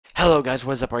Hello guys,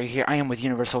 what is up? Right here, I am with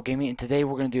Universal Gaming, and today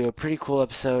we're going to do a pretty cool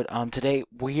episode. Today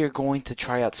we are going to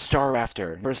try out Star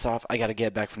Rafter. First off, I got to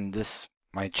get back from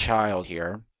my child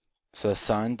here. So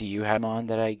son, do you have him on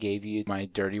that I gave you my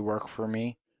dirty work for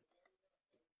me?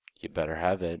 You better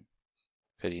have it,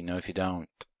 because you know if you don't,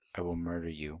 I will murder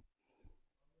you.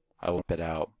 I will whip it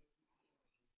out.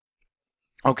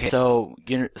 Okay,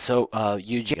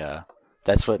 Eugenia,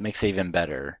 that's what makes it even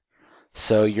better.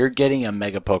 So you're getting a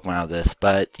Mega Pokemon out of this,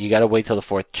 but you gotta wait till the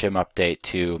 4th gym update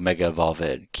to Mega Evolve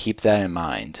it. Keep that in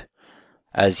mind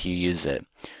as you use it.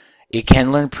 It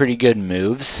can learn pretty good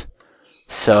moves,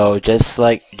 so just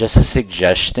a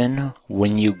suggestion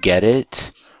when you get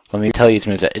it. Let me tell you its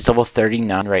moves. It's level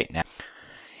 39 right now.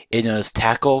 It knows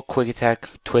Tackle, Quick Attack,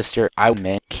 Twister. I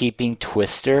recommend keeping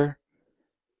Twister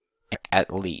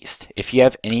at least. If you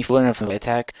have any learn of Wing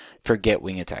Attack, forget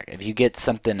Wing Attack. If you get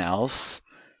something else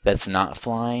that's not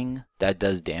flying that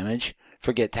does damage,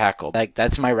 forget Tackle.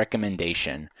 That's my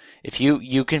recommendation. If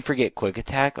you can forget Quick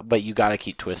Attack, but you gotta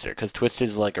keep Twister because Twister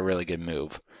is like a really good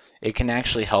move. It can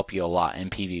actually help you a lot in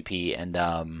PvP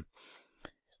and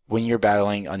when you're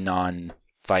battling a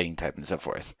non-fighting type and so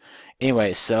forth.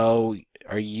 Anyway, so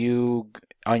are you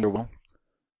on your wall?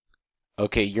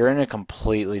 Okay, you're in a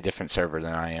completely different server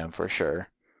than I am for sure.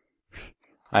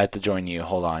 I have to join you.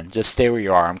 Hold on. Just stay where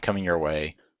you are. I'm coming your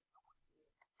way.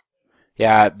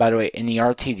 Yeah, by the way, in the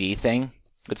RTD thing,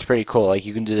 it's pretty cool. Like,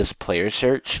 you can do this player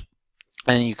search,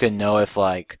 and you can know if,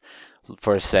 like,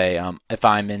 for say, if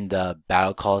I'm in the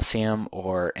Battle Coliseum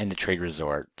or in the Trade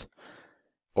Resort,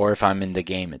 or if I'm in the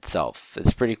game itself.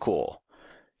 It's pretty cool.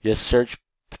 Just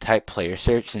type player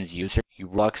search, since your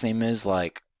Roblox name is,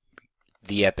 like,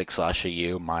 the Epic slash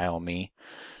you, me.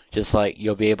 Just, like,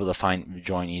 you'll be able to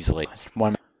join easily.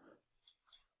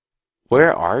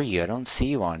 Where are you? I don't see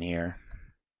you on here.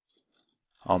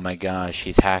 Oh my gosh,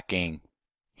 he's hacking.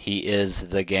 He is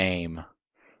the game.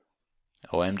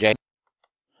 OMJ.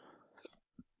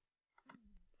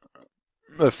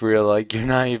 But for real, like, you're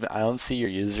not even, I don't see your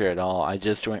user at all. I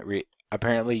just joined,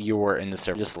 apparently you were in the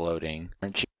server just loading,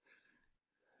 aren't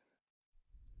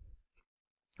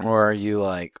you? Or are you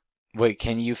like, wait,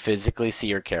 can you physically see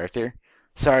your character?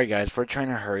 Sorry guys, we're trying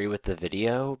to hurry with the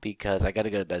video because I gotta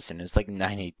go to bed soon. It's like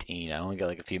 9:18. I only got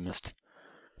like a few minutes.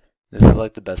 This is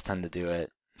like the best time to do it.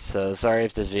 So sorry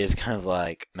if this video is kind of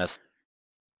like messed.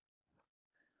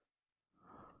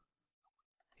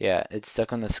 Yeah, it's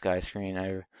stuck on the sky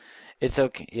screen. It's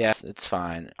okay. Yeah, it's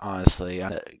fine. Honestly,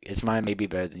 it's mine may be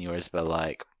better than yours, but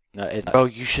like, no, bro,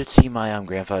 you should see my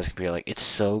grandfather's computer. Like, it's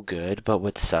so good, but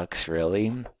what sucks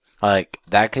really, like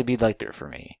that could be like there for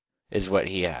me is what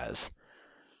he has.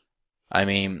 I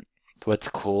mean, what's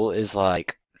cool is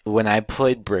like when I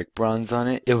played Brick Bronze on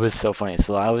it, it was so funny.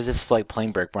 So I was just like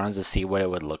playing Brick Bronze to see what it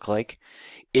would look like.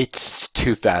 It's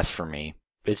too fast for me.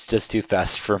 It's just too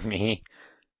fast for me.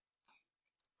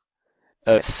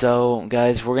 So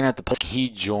guys, we're gonna have to put he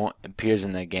join appears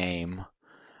in the game.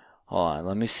 Hold on,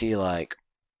 let me see like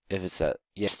if it's that.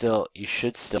 Yeah, still you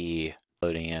should still be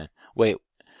loading in. Wait,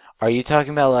 are you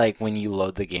talking about like when you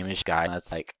load the game-ish guide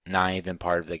that's like not even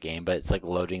part of the game, but it's like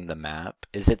loading the map?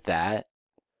 Is it that?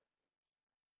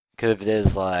 Because if it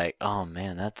is like, oh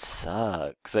man, that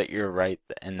sucks that you're right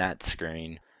in that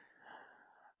screen.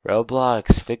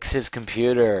 Roblox, fix his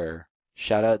computer.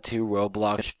 Shout out to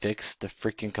Roblox, fix the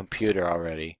freaking computer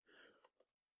already.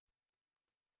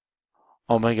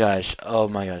 Oh my gosh,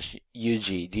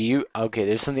 Yuji, do you, okay,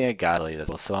 there's something I gotta tell you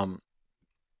this. So,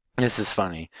 this is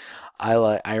funny.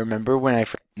 I remember when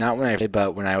not when I played,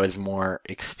 but when I was more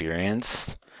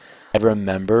experienced. I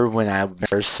remember when I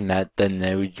first met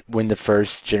when the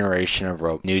first generation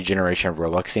of new generation of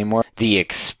Roblox anymore, the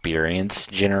experienced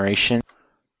generation.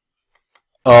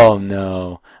 Oh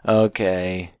no.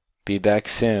 Okay. Be back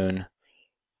soon.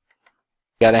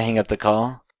 Gotta hang up the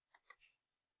call.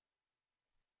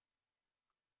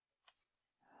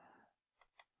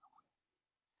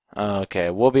 Okay,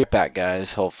 we'll be back,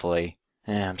 guys, hopefully.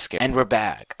 I'm scared. And we're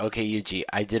back. Okay, Yuji,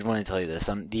 I did want to tell you this.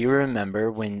 Do you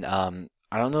remember when,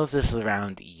 I don't know if this is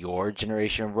around your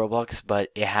generation of Roblox, but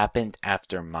it happened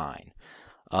after mine.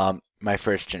 My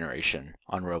first generation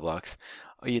on Roblox.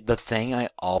 The thing I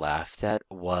all laughed at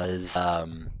was,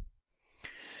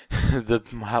 the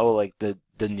how like the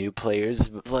new players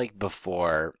it was like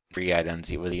before free items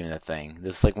it was even a thing.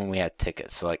 This is like when we had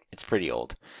tickets, so like it's pretty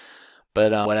old.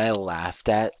 But what I laughed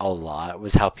at a lot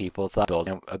was how people thought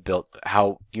building built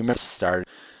how you remember start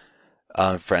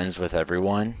friends with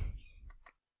everyone.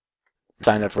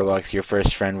 Sign up for Roblox, your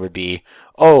first friend would be,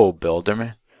 oh,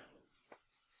 Builderman.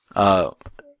 Uh,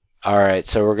 all right,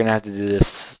 so we're gonna have to do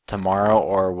this tomorrow,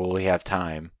 or will we have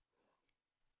time?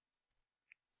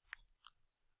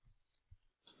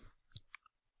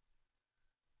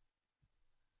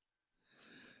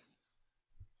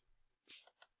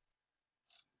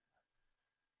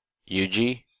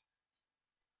 Yuji?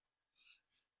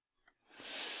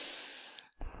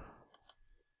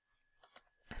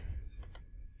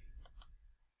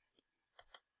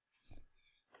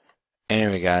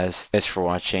 Anyway, guys, thanks for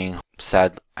watching.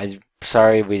 I'm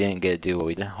sorry we didn't get to do what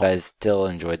we did. Hope you guys still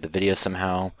enjoyed the video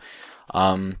somehow.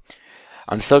 I'm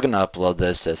still gonna upload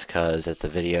this just because it's a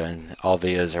video, and all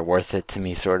videos are worth it to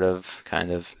me, sort of,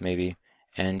 kind of, maybe.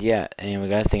 And yeah, anyway,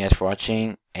 guys, thank you guys for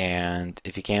watching. And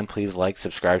if you can, please like,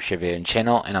 subscribe, share video, and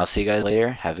channel. And I'll see you guys later.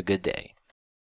 Have a good day.